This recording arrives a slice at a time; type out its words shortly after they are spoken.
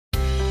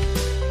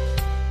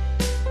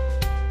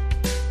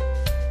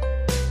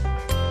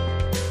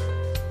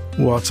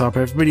What's up,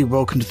 everybody?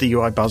 Welcome to the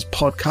UI Buzz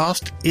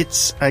podcast.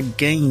 It's a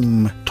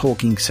game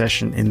talking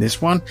session in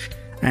this one,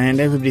 and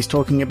everybody's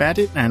talking about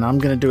it, and I'm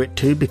going to do it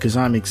too because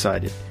I'm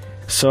excited.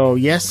 So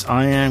yes,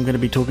 I am going to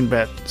be talking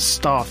about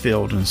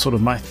Starfield and sort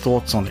of my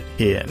thoughts on it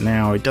here.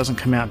 Now, it doesn't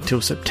come out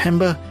until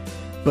September,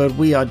 but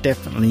we are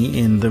definitely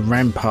in the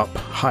ramp-up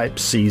hype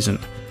season.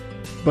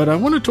 But I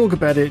want to talk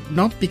about it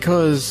not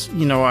because,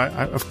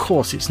 of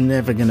course it's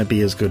never going to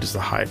be as good as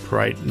the hype,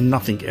 right?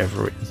 Nothing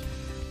ever is.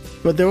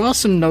 But there are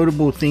some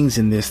notable things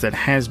in this that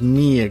has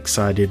me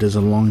excited as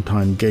a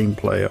long-time game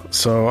player.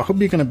 So I hope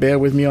you're going to bear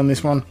with me on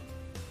this one.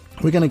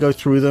 We're going to go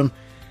through them.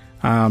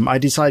 I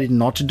decided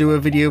not to do a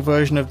video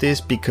version of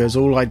this because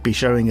all I'd be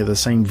showing are the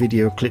same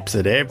video clips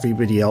that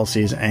everybody else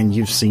is, and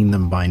you've seen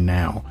them by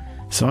now.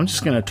 So I'm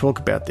just going to talk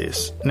about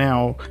this.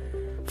 Now,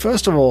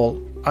 first of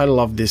all, I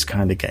love this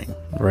kind of game,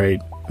 right?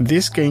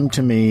 This game,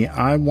 to me,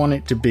 I want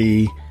it to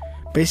be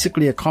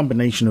basically a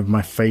combination of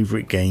my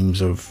favorite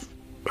games of,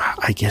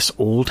 I guess,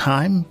 all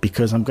time,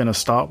 because I'm going to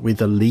start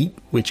with Elite,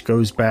 which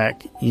goes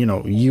back,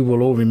 you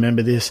will all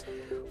remember this,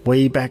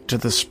 way back to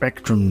the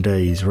Spectrum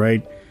days,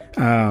 right?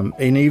 And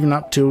even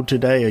up till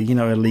today,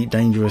 Elite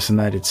Dangerous and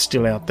that, it's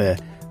still out there.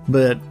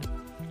 But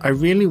I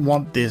really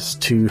want this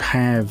to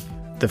have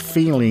the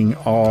feeling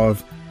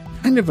of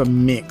kind of a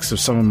mix of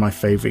some of my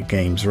favorite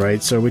games,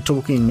 right? So we're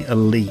talking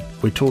Elite,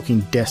 we're talking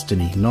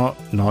Destiny, not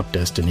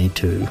Destiny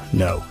 2,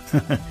 no.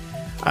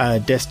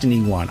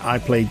 Destiny 1. I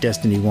played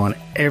Destiny 1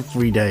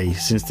 every day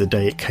since the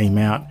day it came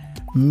out.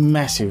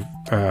 Massive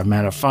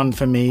amount of fun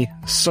for me.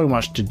 So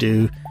much to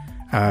do.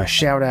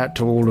 Shout out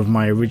to all of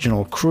my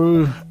original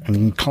crew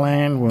and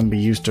clan when we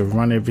used to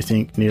run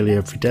everything nearly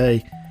every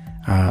day.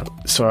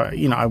 So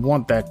I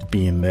want that to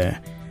be in there.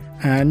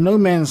 No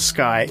Man's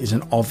Sky is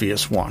an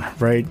obvious one,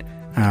 right?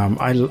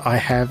 I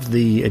have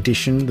the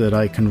edition that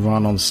I can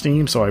run on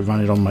Steam, so I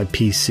run it on my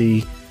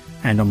PC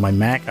and on my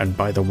Mac, and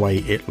by the way,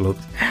 it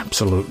looked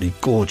absolutely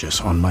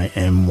gorgeous on my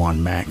M1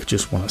 Mac,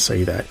 just want to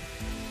say that.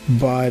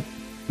 But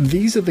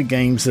these are the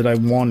games that I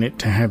want it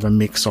to have a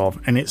mix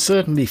of, and it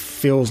certainly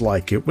feels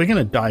like it. We're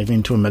going to dive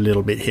into them a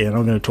little bit here, and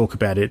I'm going to talk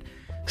about it.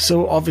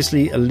 So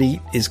obviously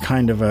Elite is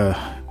kind of a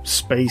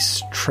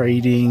space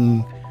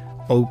trading,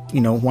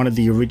 one of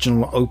the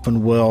original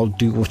open world,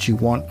 do what you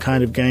want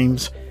kind of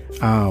games.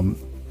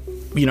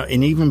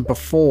 And even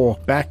before,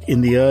 back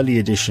in the early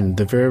edition,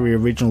 the very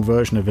original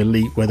version of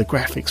Elite, where the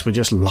graphics were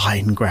just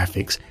line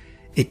graphics,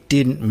 it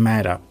didn't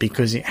matter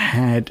because it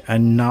had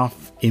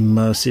enough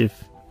immersive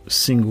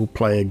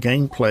single-player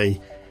gameplay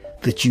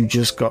that you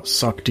just got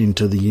sucked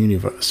into the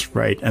universe,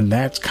 right? And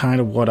that's kind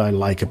of what I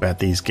like about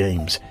these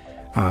games,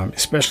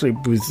 especially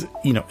with,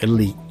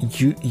 Elite.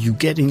 You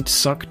get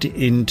sucked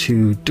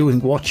into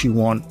doing what you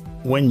want,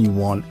 when you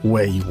want,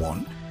 where you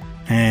want.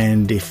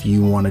 And if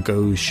you want to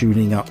go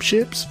shooting up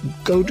ships,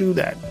 go do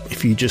that.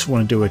 If you just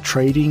want to do a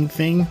trading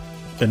thing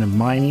and a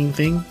mining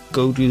thing,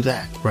 go do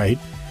that, right?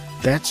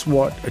 That's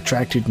what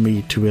attracted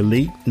me to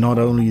Elite, not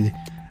only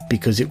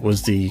because it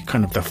was the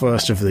kind of the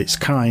first of its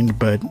kind,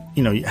 but,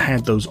 you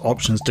had those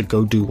options to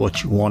go do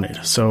what you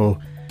wanted. So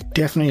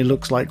definitely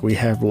looks like we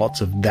have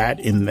lots of that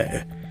in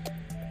there.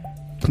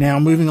 Now,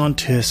 moving on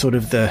to sort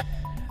of the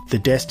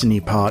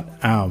Destiny part,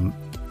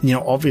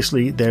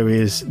 obviously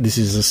this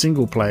is a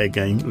single player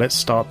game. Let's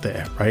start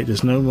there, right?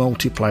 There's no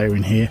multiplayer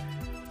in here.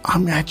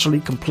 I'm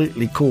actually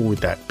completely cool with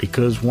that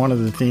because one of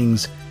the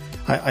things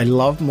I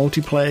love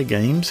multiplayer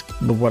games,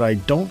 but what I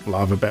don't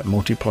love about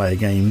multiplayer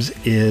games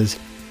is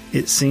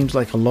it seems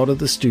like a lot of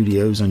the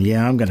studios, and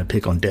yeah, I'm going to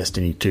pick on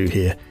Destiny 2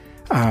 here,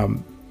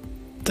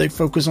 they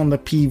focus on the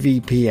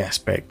PvP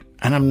aspect,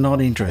 and I'm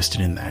not interested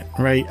in that,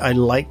 right? I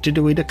like to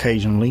do it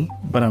occasionally,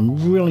 but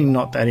I'm really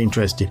not that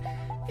interested.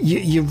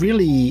 You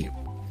really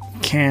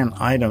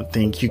I don't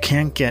think you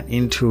can't get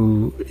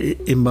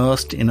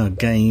immersed in a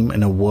game,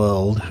 in a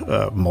world,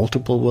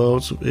 multiple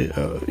worlds,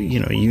 a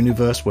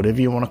universe,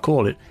 whatever you want to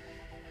call it,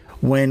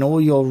 when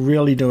all you're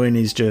really doing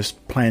is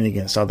just playing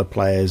against other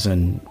players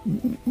and,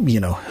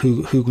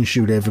 who can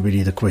shoot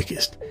everybody the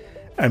quickest.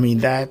 I mean,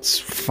 that's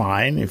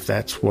fine if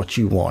that's what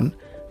you want,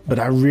 but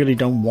I really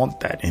don't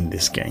want that in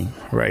this game,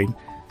 right?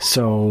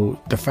 So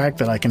the fact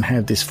that I can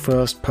have this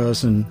first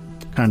person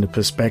kind of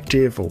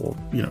perspective, or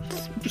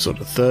sort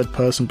of third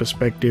person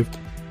perspective,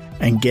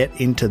 and get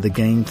into the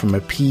game from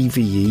a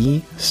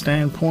PvE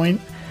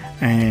standpoint,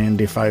 and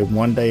if I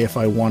want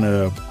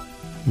to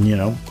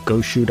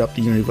go shoot up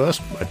the universe,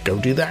 I'd go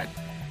do that.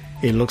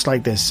 It looks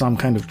like there's some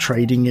kind of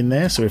trading in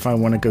there, so if I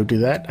want to go do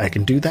that, I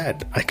can do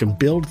that. I can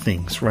build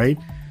things, right?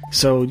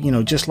 So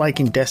just like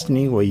in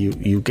Destiny, where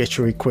you get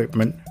your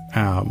equipment,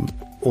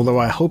 although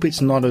I hope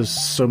it's not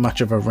so much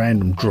of a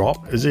random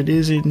drop as it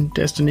is in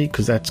Destiny,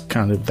 because that's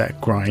kind of, that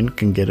grind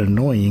can get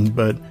annoying,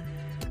 but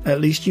at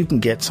least you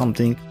can get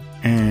something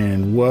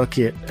and work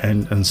it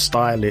and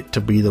style it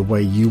to be the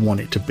way you want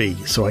it to be.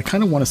 So I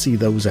kind of want to see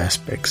those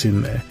aspects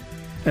in there.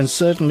 And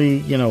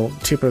certainly,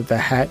 tip of the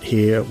hat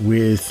here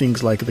with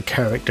things like the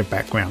character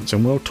backgrounds,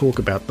 and we'll talk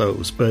about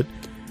those. But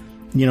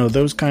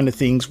those kind of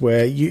things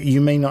where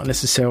you may not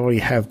necessarily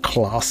have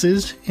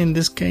classes in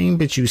this game,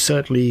 but you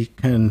certainly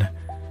can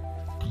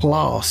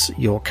class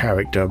your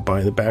character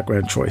by the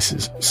background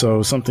choices.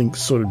 So something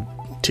sort of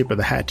tip of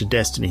the hat to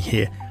Destiny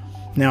here.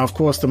 Now, of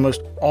course, the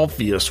most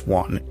obvious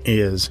one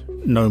is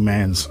No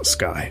Man's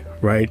Sky,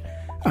 right?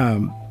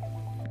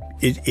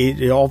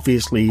 It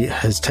obviously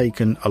has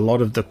taken a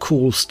lot of the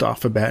cool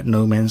stuff about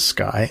No Man's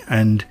Sky,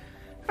 and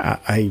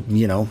I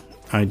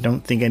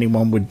don't think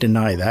anyone would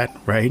deny that,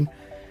 right?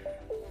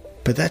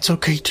 But that's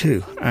okay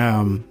too.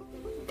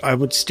 I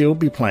would still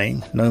be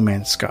playing No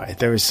Man's Sky.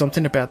 There is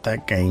something about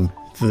that game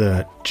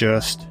that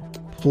just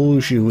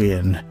pulls you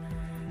in.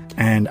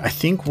 And I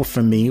think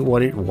for me,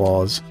 what it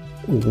was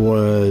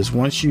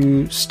once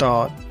you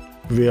start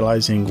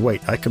realizing,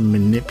 wait, I can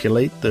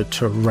manipulate the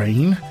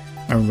terrain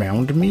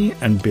around me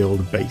and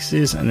build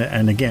bases,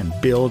 and again,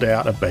 build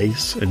out a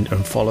base and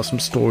follow some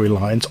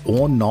storylines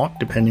or not,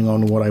 depending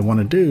on what I want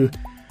to do.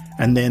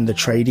 And then the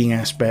trading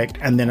aspect.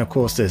 And then, of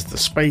course, there's the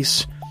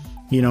space.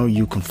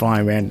 You can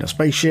fly around in a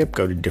spaceship,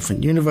 go to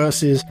different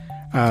universes.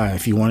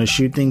 If you want to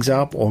shoot things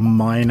up or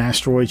mine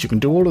asteroids, you can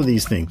do all of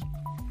these things.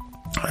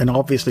 And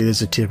obviously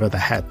there's a tip of the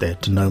hat there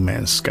to No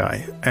Man's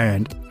Sky.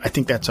 And I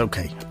think that's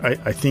okay.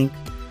 I think,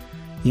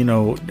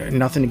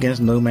 nothing against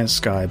No Man's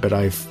Sky, but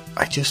I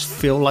just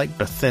feel like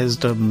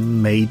Bethesda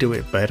may do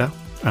it better.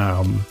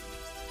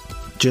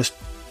 Just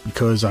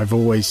because I've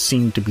always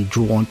seemed to be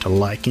drawn to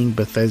liking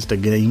Bethesda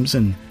games.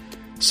 And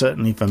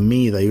certainly for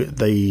me,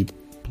 they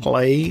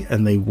play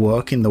and they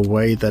work in the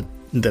way that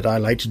I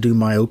like to do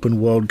my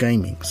open world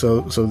gaming.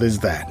 So there's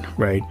that,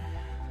 right?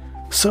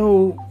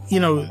 So,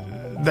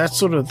 that's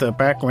sort of the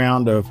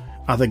background of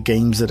other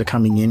games that are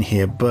coming in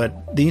here.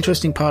 But the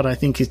interesting part, I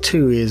think,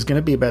 is going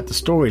to be about the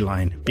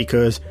storyline.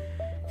 Because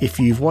if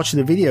you've watched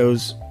the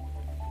videos,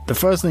 the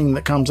first thing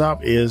that comes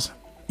up is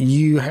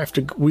you have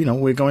to,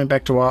 we're going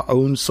back to our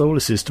own solar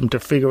system to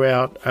figure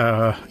out,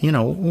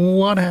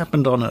 what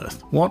happened on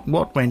Earth?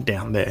 What went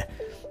down there?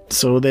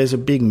 So there's a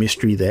big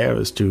mystery there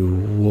as to,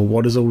 well,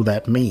 what does all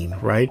that mean,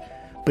 right?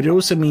 But it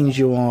also means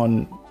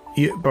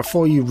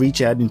before you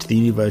reach out into the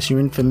universe, you're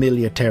in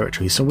familiar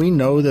territory. So we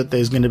know that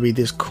there's going to be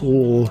this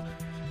cool,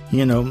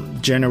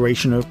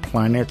 generation of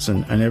planets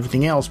and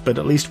everything else, but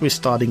at least we're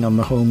starting on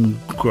the home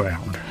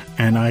ground.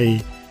 And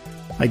I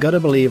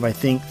gotta believe, I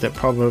think that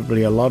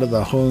probably a lot of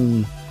the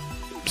home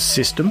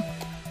system,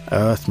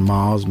 Earth,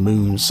 Mars,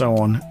 Moon, so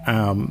on,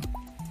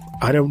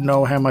 I don't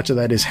know how much of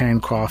that is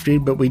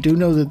handcrafted, but we do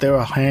know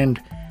that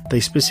they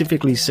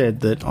specifically said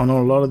that on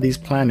a lot of these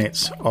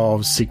planets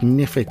of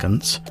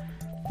significance,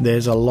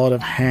 there's a lot of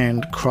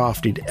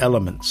handcrafted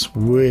elements,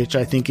 which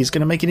I think is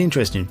going to make it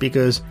interesting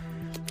because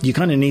you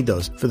kind of need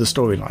those for the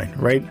storyline,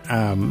 right?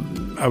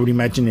 I would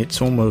imagine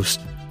it's almost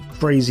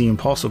crazy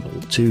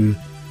impossible to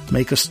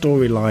make a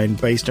storyline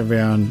based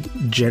around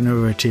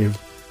generative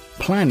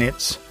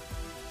planets,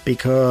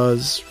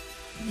 because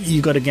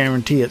you got to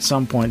guarantee at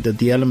some point that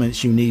the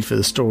elements you need for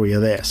the story are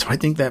there. So I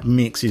think that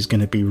mix is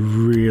going to be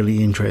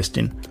really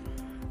interesting.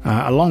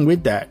 Along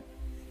with that,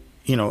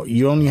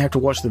 you only have to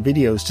watch the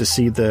videos to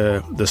see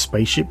the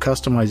spaceship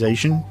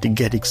customization to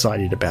get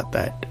excited about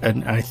that.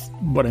 And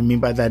what I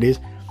mean by that is,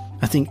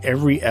 I think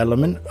every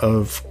element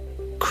of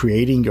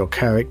creating your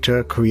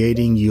character,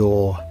 creating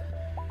your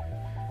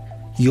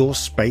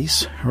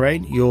space,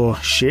 right? Your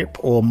ship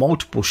or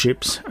multiple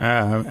ships,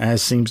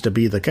 as seems to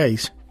be the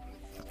case,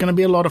 going to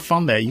be a lot of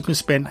fun there. You can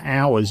spend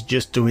hours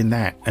just doing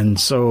that. And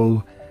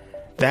so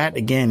that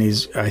again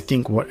is, I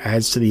think, what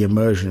adds to the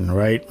immersion,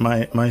 right?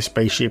 My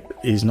spaceship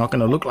is not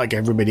going to look like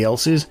everybody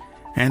else's,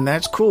 and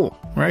that's cool,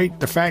 right?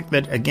 The fact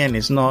that, again,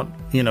 it's not,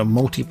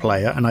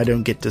 multiplayer and I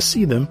don't get to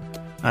see them,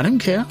 I don't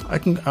care.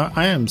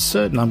 I am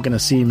certain I'm going to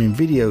see them in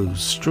videos,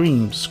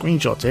 streams,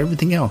 screenshots,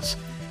 everything else.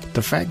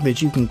 The fact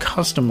that you can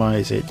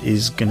customize it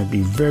is going to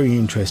be very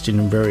interesting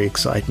and very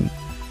exciting.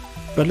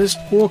 But let's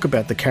talk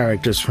about the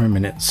characters for a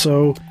minute.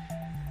 So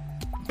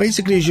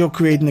basically, as you're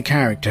creating the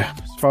character,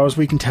 as far as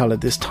we can tell at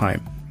this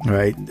time,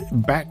 right,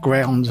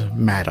 backgrounds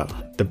matter.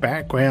 The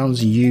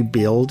backgrounds you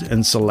build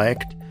and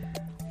select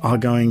are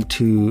going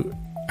to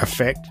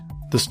affect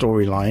the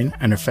storyline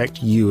and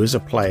affect you as a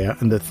player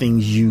and the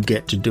things you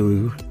get to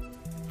do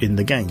in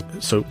the game.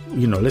 So,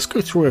 let's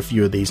go through a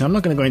few of these. I'm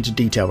not going to go into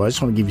detail, but I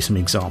just want to give you some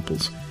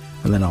examples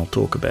and then I'll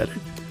talk about it.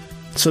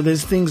 So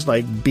there's things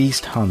like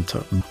Beast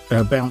Hunter,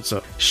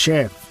 Bouncer,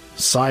 Chef,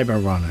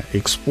 Cyber Runner,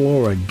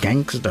 Explorer,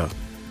 Gangster,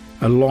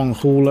 a Long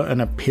Hauler,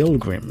 and a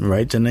Pilgrim,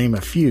 right, to name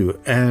a few.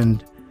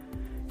 And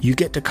you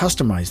get to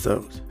customize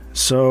those.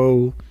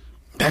 So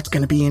that's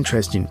going to be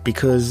interesting,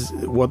 because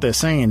what they're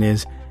saying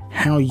is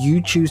how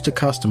you choose to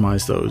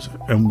customize those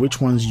and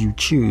which ones you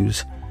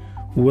choose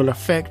will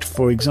affect,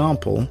 for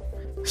example,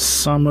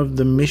 some of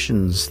the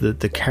missions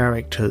that the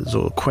characters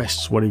or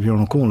quests, whatever you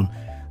want to call them,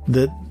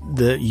 that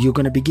you're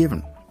going to be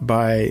given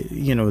by,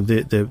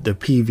 the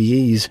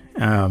PvEs,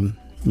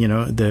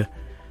 the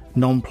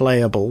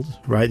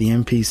non-playables, right, the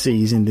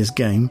NPCs in this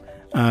game.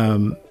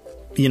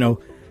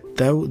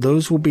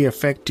 those will be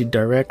affected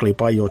directly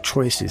by your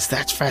choices.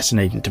 That's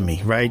fascinating to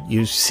me, right?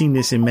 You've seen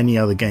this in many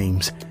other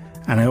games,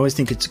 and I always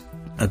think it's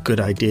a good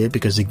idea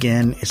because,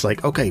 again, it's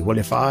like, okay, well,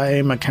 if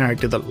I'm a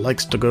character that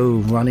likes to go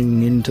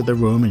running into the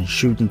room and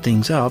shooting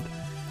things up,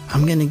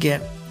 I'm going to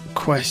get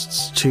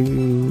quests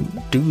to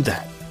do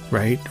that,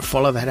 right?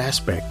 Follow that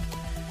aspect.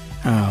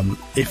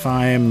 If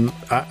I'm,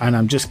 and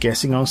I'm just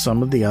guessing on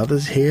some of the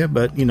others here,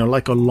 but,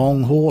 like a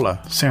long hauler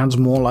sounds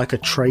more like a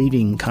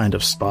trading kind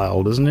of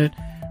style, doesn't it?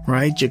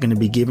 Right? You're going to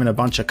be given a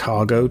bunch of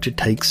cargo to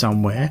take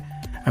somewhere,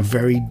 a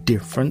very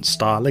different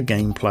style of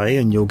gameplay,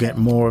 and you'll get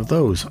more of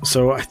those.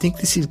 So I think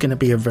this is going to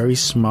be a very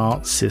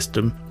smart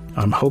system.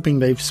 I'm hoping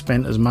they've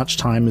spent as much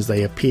time as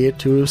they appear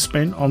to have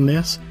spent on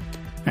this.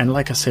 And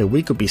like I said,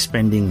 we could be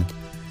spending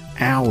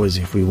hours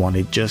if we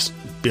wanted just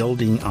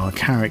building our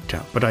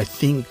character. But I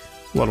think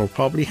what'll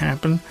probably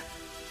happen,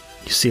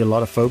 you see a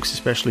lot of folks,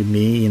 especially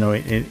me,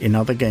 in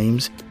other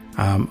games,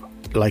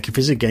 like if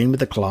it's a game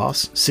with a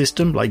class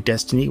system like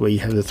Destiny where you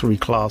have the 3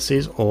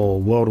 classes,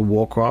 or World of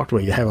Warcraft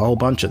where you have a whole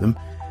bunch of them,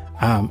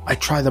 I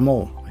try them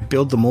all. I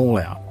build them all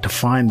out to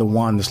find the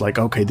one that's like,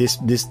 okay, this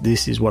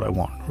is what I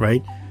want,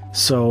 right?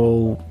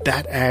 So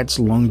that adds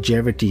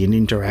longevity and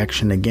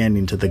interaction again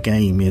into the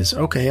game. Is,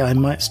 okay, I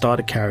might start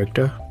a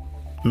character,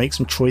 make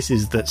some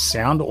choices that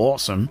sound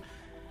awesome,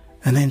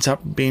 and ends up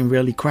being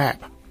really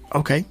crap.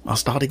 Okay, I'll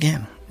start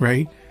again,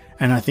 right?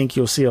 And I think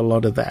you'll see a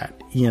lot of that.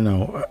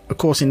 Of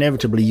course,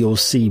 inevitably you'll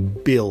see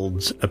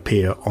builds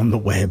appear on the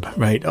web,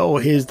 right? Oh,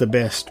 here's the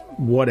best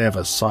whatever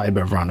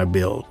cyber runner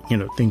build,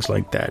 things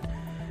like that.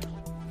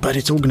 But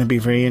it's all going to be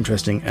very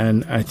interesting,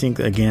 and I think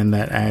again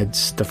that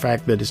adds the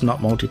fact that it's not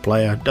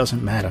multiplayer.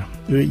 Doesn't matter.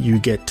 You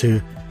get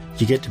to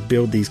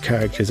build these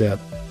characters out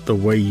the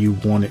way you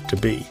want it to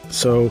be.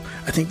 So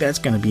I think that's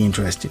going to be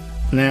interesting.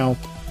 Now,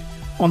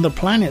 on the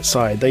planet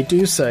side, they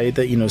do say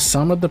that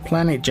some of the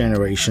planet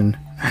generation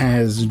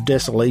has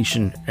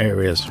desolation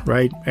areas,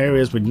 right?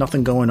 Areas with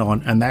nothing going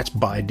on, and that's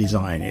by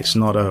design. It's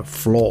not a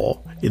flaw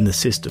in the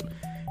system.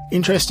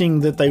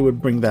 Interesting that they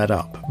would bring that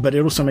up, but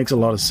it also makes a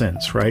lot of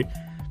sense, right?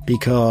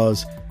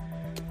 Because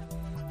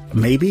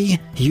maybe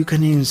you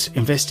can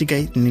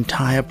investigate an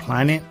entire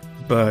planet,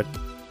 but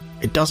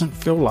it doesn't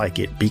feel like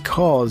it,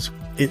 because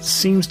it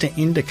seems to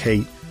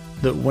indicate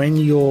that when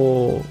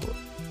you're,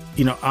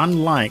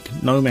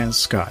 unlike No Man's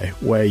Sky,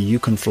 where you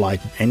can fly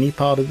to any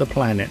part of the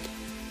planet,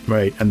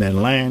 right, and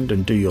then land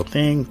and do your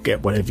thing,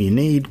 get whatever you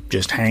need,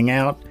 just hang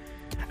out,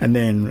 and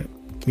then,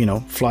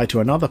 fly to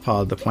another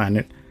part of the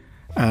planet,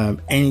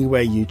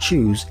 anywhere you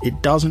choose.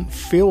 It doesn't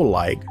feel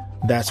like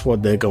that's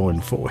what they're going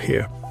for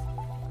here.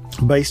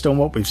 Based on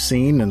what we've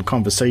seen and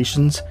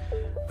conversations,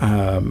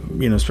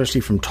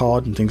 especially from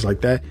Todd and things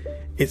like that,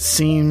 it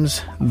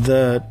seems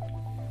that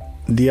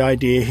the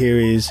idea here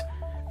is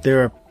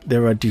there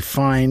are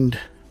defined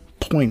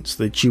points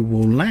that you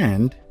will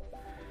land.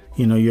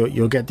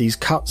 You'll get these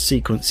cut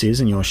sequences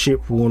and your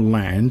ship will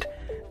land,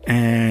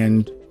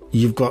 and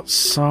you've got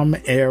some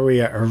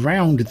area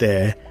around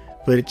there,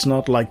 but it's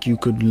not like you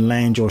could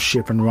land your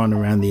ship and run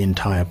around the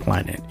entire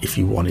planet if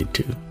you wanted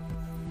to.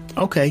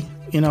 Okay,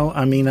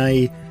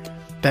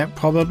 that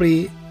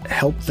probably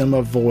helped them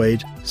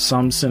avoid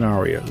some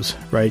scenarios,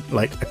 right?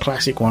 Like a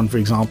classic one, for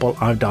example,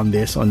 I've done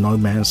this on No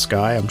Man's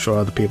Sky, I'm sure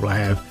other people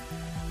have.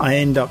 I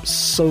end up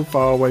so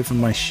far away from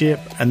my ship,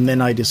 and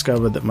then I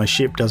discover that my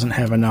ship doesn't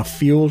have enough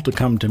fuel to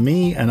come to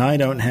me, and I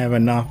don't have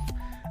enough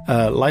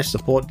life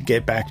support to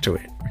get back to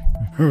it,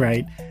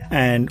 right?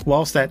 And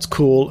whilst that's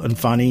cool and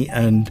funny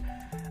and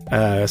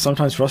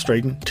sometimes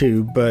frustrating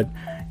too, but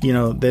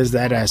there's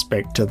that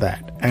aspect to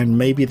that, and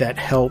maybe that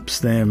helps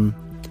them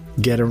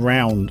get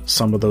around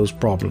some of those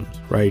problems,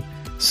 right?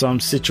 Some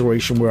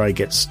situation where I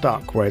get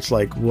stuck, where it's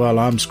like, well,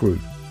 I'm screwed.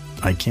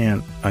 I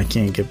can't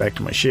get back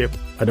to my ship.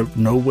 I don't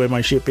know where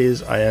my ship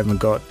is. I haven't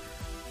got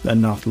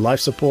enough life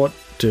support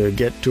to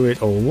get to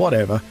it, or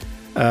whatever.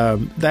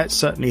 That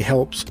certainly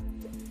helps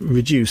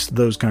reduce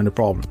those kind of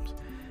problems,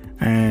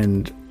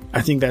 and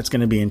I think that's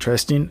going to be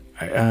interesting.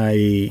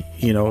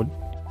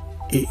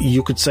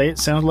 You could say it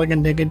sounds like a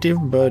negative,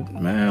 but,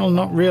 well,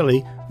 not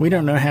really. We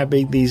don't know how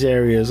big these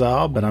areas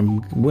are, but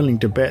I'm willing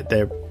to bet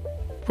they're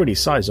pretty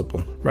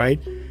sizable, right?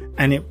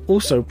 And it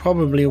also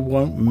probably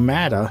won't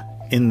matter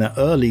in the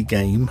early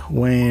game,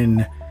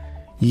 when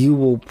you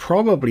will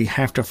probably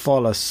have to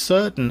follow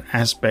certain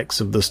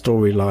aspects of the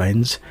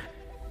storylines,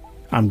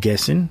 I'm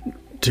guessing,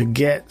 to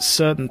get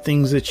certain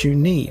things that you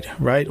need,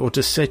 right? Or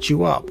to set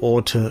you up,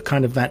 or to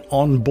kind of that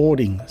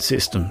onboarding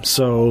system.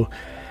 So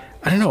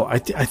I don't know. I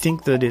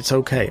think that it's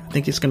okay. I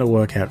think it's going to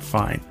work out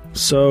fine.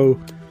 So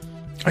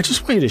I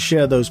just wanted to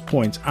share those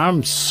points.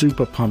 I'm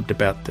super pumped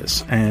about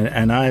this,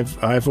 and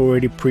I've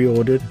already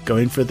pre-ordered,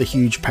 going for the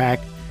huge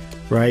pack,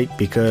 right?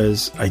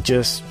 Because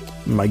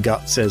my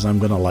gut says I'm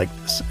going to like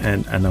this,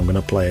 and I'm going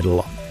to play it a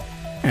lot.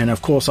 And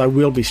of course, I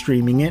will be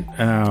streaming it,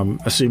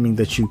 assuming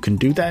that you can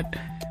do that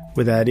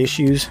without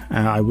issues.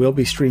 I will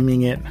be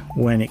streaming it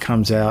when it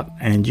comes out,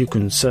 and you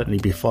can certainly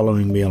be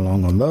following me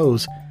along on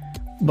those.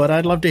 But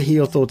I'd love to hear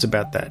your thoughts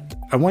about that.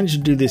 I wanted to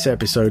do this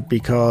episode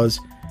because,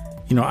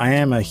 I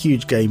am a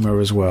huge gamer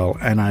as well,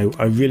 and I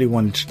really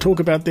wanted to talk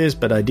about this,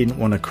 but I didn't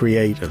want to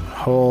create a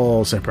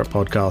whole separate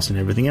podcast and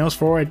everything else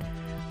for it.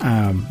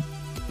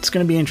 It's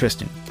going to be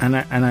interesting, and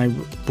I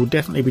will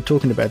definitely be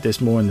talking about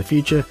this more in the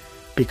future,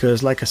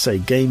 because like I say,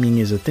 gaming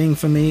is a thing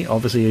for me.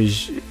 Obviously,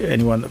 as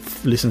anyone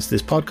that listens to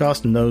this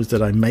podcast knows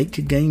that I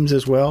make games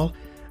as well,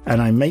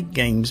 and I make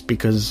games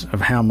because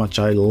of how much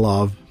I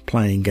love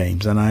playing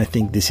games, and I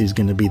think this is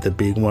going to be the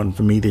big one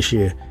for me this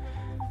year.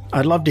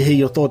 I'd love to hear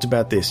your thoughts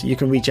about this. You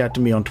can reach out to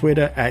me on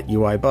Twitter at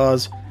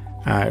UIBuzz.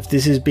 If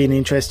this has been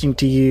interesting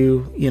to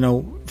you,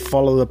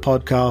 follow the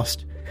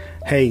podcast.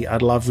 Hey,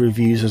 I'd love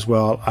reviews as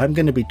well. I'm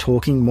going to be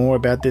talking more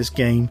about this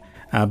game,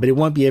 but it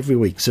won't be every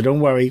week. So don't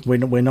worry,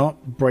 we're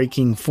not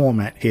breaking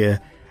format here.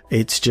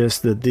 It's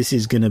just that this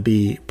is going to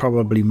be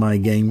probably my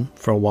game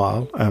for a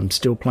while. I'm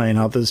still playing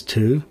others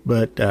too,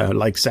 but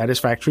like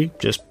Satisfactory,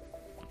 just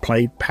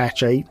played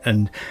patch 8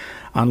 and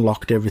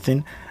unlocked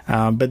everything.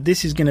 But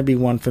this is going to be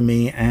one for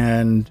me,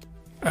 and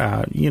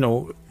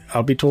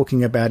I'll be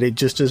talking about it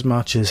just as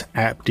much as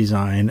app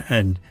design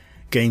and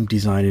game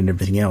design and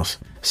everything else.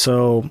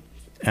 So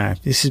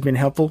if this has been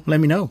helpful, let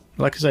me know.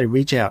 Like I say,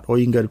 reach out, or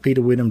you can go to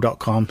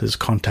peterwhittam.com. There's a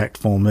contact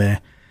form there.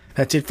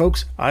 That's it,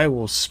 folks. I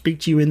will speak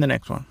to you in the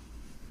next one.